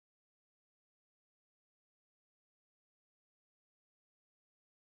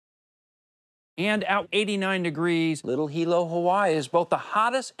And at 89 degrees, Little Hilo, Hawaii is both the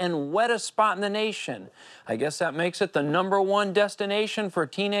hottest and wettest spot in the nation. I guess that makes it the #1 destination for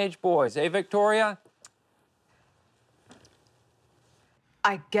teenage boys. Eh, Victoria?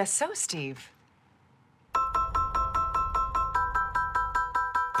 I guess so, Steve.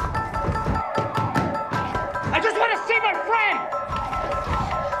 I just want to see my friend!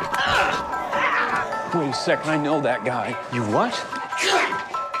 Wait a second, I know that guy. You what?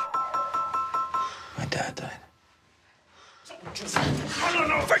 My dad died. I don't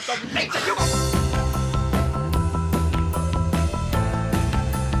know if I can make it.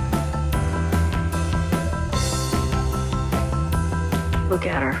 Look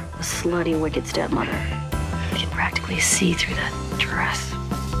at her, a slutty, wicked stepmother. You can practically see through that dress.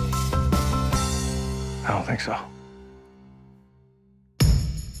 I don't think so.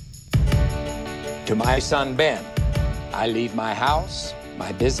 To my son, Ben, I leave my house,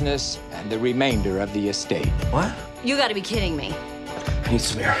 my business, and the remainder of the estate. What? You gotta be kidding me. I need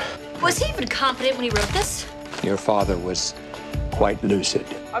some air. Was he even competent when he wrote this? Your father was quite lucid.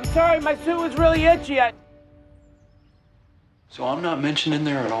 I'm sorry, my suit was really itchy. So I'm not mentioned in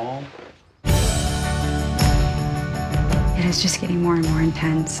there at all? It is just getting more and more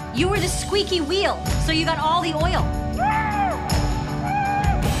intense. You were the squeaky wheel, so you got all the oil.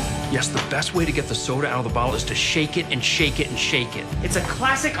 Yes, the best way to get the soda out of the bottle is to shake it and shake it and shake it. It's a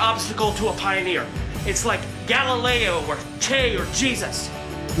classic obstacle to a pioneer. It's like Galileo or Che or Jesus.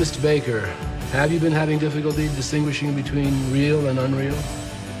 Mr. Baker, have you been having difficulty distinguishing between real and unreal?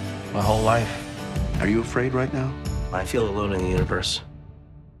 My whole life. Are you afraid right now? I feel alone in the universe.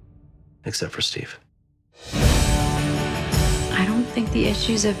 Except for Steve. I don't think the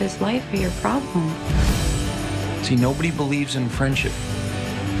issues of his life are your problem. See, nobody believes in friendship.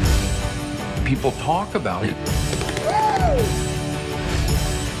 People talk about it.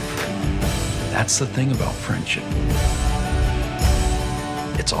 That's the thing about friendship.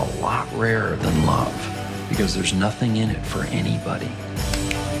 It's a lot rarer than love because there's nothing in it for anybody.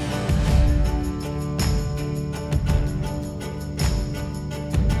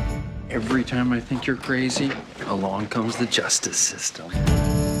 Every time I think you're crazy, along comes the justice system.